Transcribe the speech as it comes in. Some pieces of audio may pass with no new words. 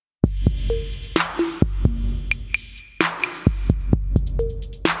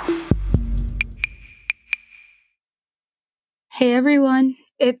Hey everyone,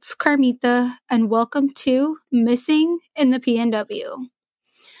 it's Carmita, and welcome to Missing in the PNW.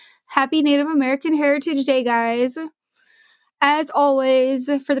 Happy Native American Heritage Day, guys! As always,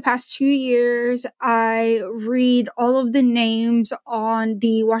 for the past 2 years, I read all of the names on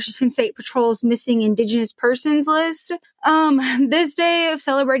the Washington State Patrol's Missing Indigenous Persons list. This day of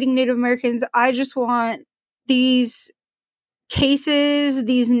celebrating Native Americans, I just want these cases,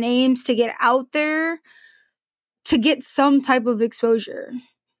 these names to get out there to get some type of exposure.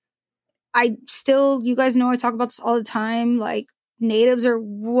 You guys know I talk about this all the time. Like, natives are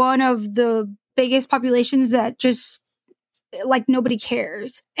one of the biggest populations that just, like, nobody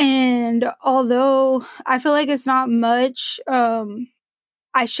cares. And although I feel like it's not much,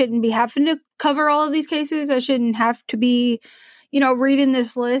 I shouldn't be having to cover all of these cases. I shouldn't have to be, reading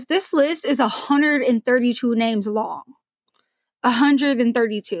this list. This list is 132 names long.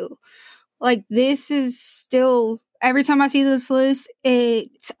 132. Like, this is still, every time I see this list,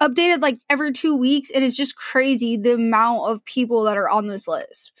 it's updated like every 2 weeks, and it's just crazy the amount of people that are on this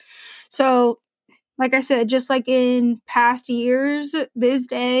list. So, like I said, just like in past years, this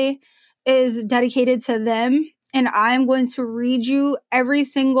day is dedicated to them, and I'm going to read you every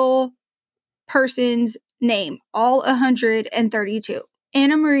single person's name, all 132.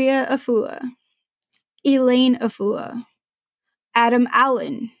 Anna Maria Afua, Elaine Afua, Adam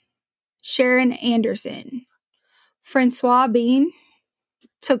Allen, Sharon Anderson, Francois Bean,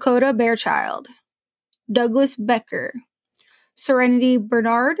 Dakota Bearchild, Douglas Becker, Serenity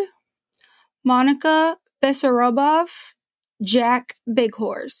Bernard, Monica Bessarabov, Jack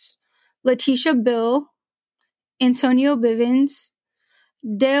Bighorse, Letitia Bill, Antonio Bivens,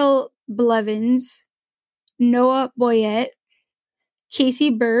 Dale Blevins, Noah Boyette, Casey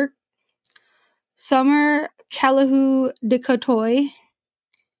Burke, Summer Callahoo Decotoy,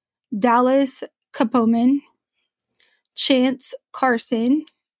 Dallas Capoman, Chance Carson,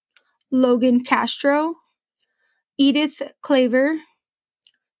 Logan Castro, Edith Claver,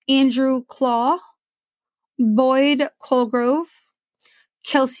 Andrew Claw, Boyd Colgrove,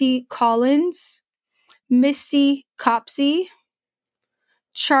 Kelsey Collins, Misty Copsey,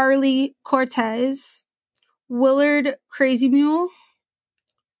 Charlie Cortez, Willard Crazy Mule,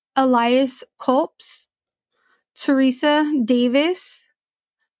 Elias Culps, Teresa Davis,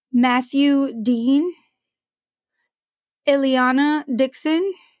 Matthew Dean, Ileana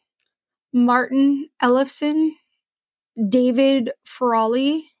Dixon, Martin Ellefson, David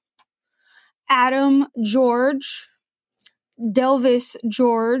Frawley, Adam George, Delvis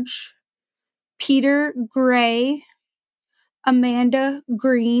George, Peter Gray, Amanda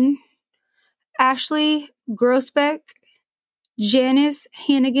Green, Ashley Grossbeck, Janice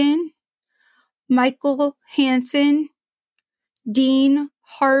Hannigan, Michael Hansen, Dean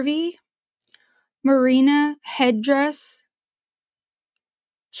Harvey, Marina Headdress,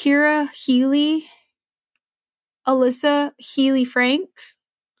 Kira Healy, Alyssa Healy Frank,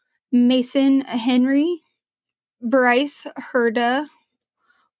 Mason Henry, Bryce Herda,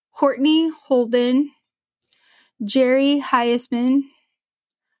 Courtney Holden, Jerry Hiasman,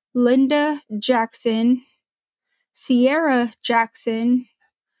 Linda Jackson, Sierra Jackson,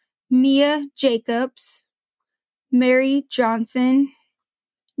 Mia Jacobs, Mary Johnson,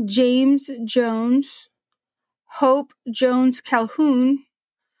 James Jones, Hope Jones Calhoun,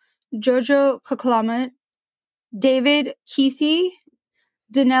 Jojo Kaklamet, David Kesey,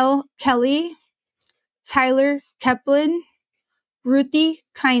 Danelle Kelly, Tyler Keplin, Ruthie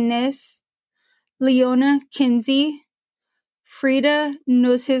Kindness, Leona Kinsey, Frida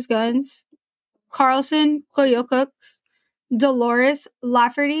Knows His Guns, Carlson Koyokuk, Dolores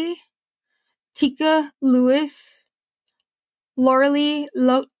Lafferty, Tika Lewis, Laurelie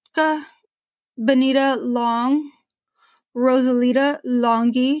Lotka, Benita Long, Rosalita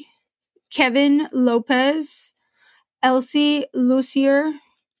Longy, Kevin Lopez, Elsie Lucier,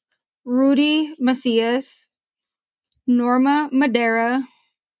 Rudy Macias, Norma Madera,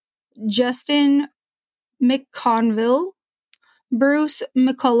 Justin McConville, Bruce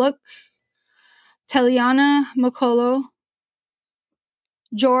McCulloch, Teliana McCullough,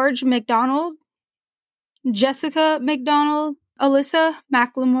 George McDonald, Jessica McDonald, Alyssa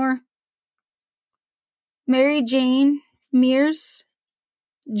McLemore, Mary Jane Mears,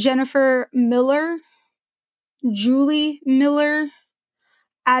 Jennifer Miller, Julie Miller,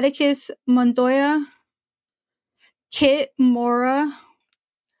 Atticus Montoya, Kit Mora,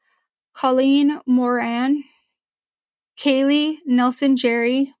 Colleen Moran, Kaylee Nelson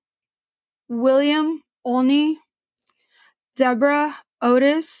Jerry, William Olney, Deborah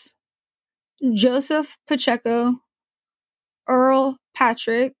Otis, Joseph Pacheco, Earl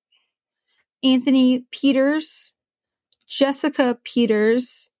Patrick, Anthony Peters, Jessica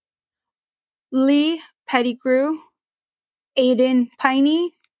Peters, Lee Pettigrew, Aiden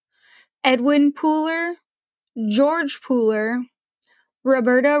Piney, Edwin Pooler, George Pooler,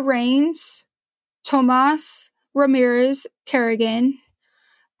 Roberta Rains, Tomas Ramirez Kerrigan,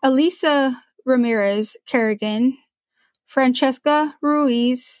 Elisa Ramirez Kerrigan, Francesca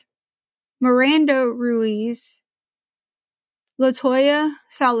Ruiz, Miranda Ruiz, Latoya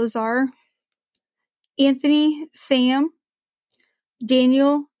Salazar, Anthony Sam,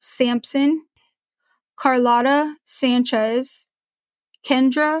 Daniel Sampson, Carlotta Sanchez,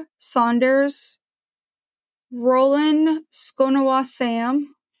 Kendra Saunders, Roland Skonawasam,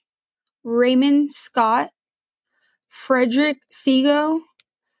 Raymond Scott, Frederick Seago,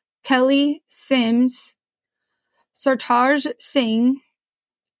 Kelly Sims, Sartaj Singh,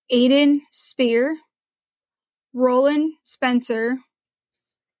 Aiden Spear, Roland Spencer,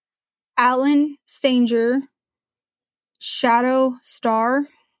 Alan Stanger, Shadow Star,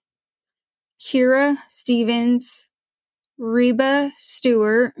 Kira Stevens, Reba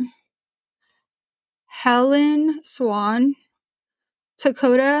Stewart, Helen Swan,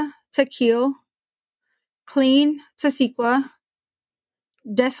 Dakota Tequil, Clean Tasequa,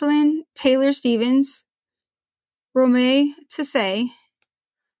 Deslin Taylor Stevens, Romay Tessay,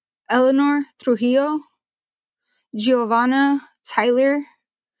 Eleanor Trujillo, Giovanna Tyler,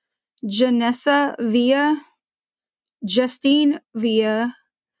 Janessa Villa, Justine Villa,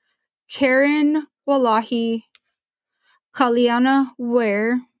 Karen Wallahi, Kaliana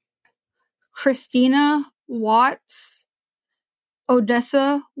Ware, Christina Watts,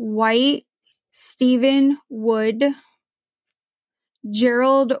 Odessa White, Stephen Wood,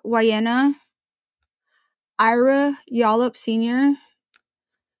 Gerald Wyena, Ira Yallop Sr.,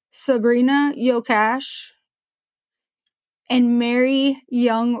 Sabrina Yokash, and Mary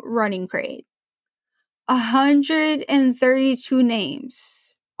Young Running Crate. 132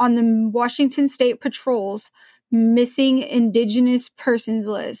 names on the Washington State Patrol's Missing Indigenous Persons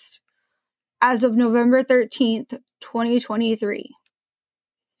list as of November 13th, 2023.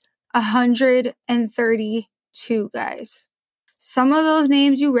 132, guys. Some of those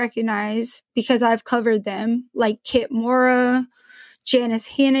names you recognize because I've covered them, like Kit Mora, Janice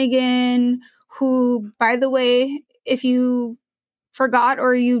Hannigan, who, by the way, if you forgot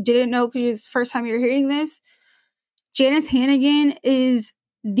or you didn't know because it's the first time you're hearing this, Janice Hannigan is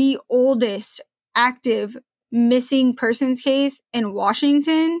the oldest active missing persons case in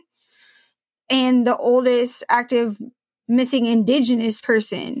Washington and the oldest active missing Indigenous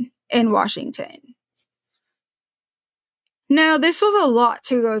person in Washington. Now, this was a lot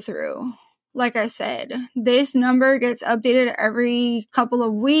to go through. Like I said, this number gets updated every couple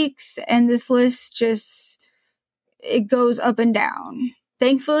of weeks, and this list just, it goes up and down.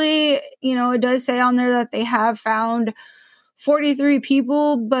 Thankfully, it does say on there that they have found 43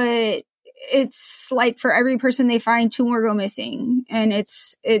 people, but it's like for every person they find, 2 more go missing. And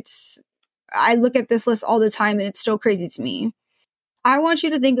I look at this list all the time and it's still crazy to me. I want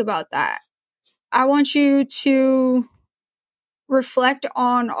you to think about that. I want you to reflect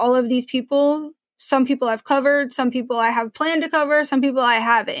on all of these people. Some people I've covered, some people I have planned to cover, some people I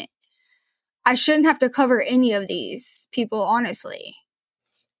haven't. I shouldn't have to cover any of these people, honestly.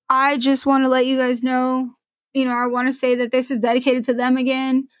 I just want to let you guys know, I want to say that this is dedicated to them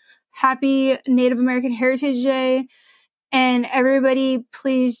again. Happy Native American Heritage Day. And everybody,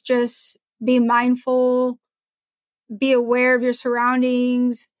 please just be mindful, be aware of your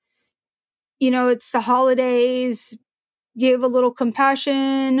surroundings. It's the holidays. Give a little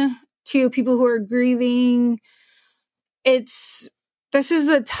compassion to people who are grieving. This is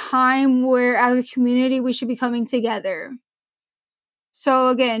the time where as a community we should be coming together. So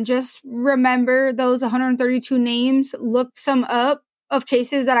again, just remember those 132 names. Look some up of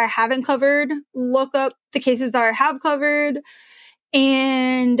cases that I haven't covered. Look up the cases that I have covered.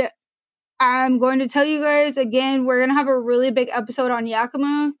 And I'm going to tell you guys again, we're going to have a really big episode on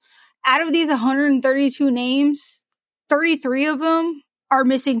Yakima. Out of these 132 names, 33 of them are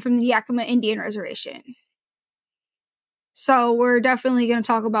missing from the Yakima Indian Reservation. So we're definitely going to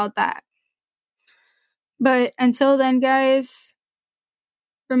talk about that. But until then, guys,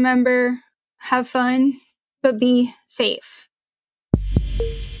 remember, have fun, but be safe.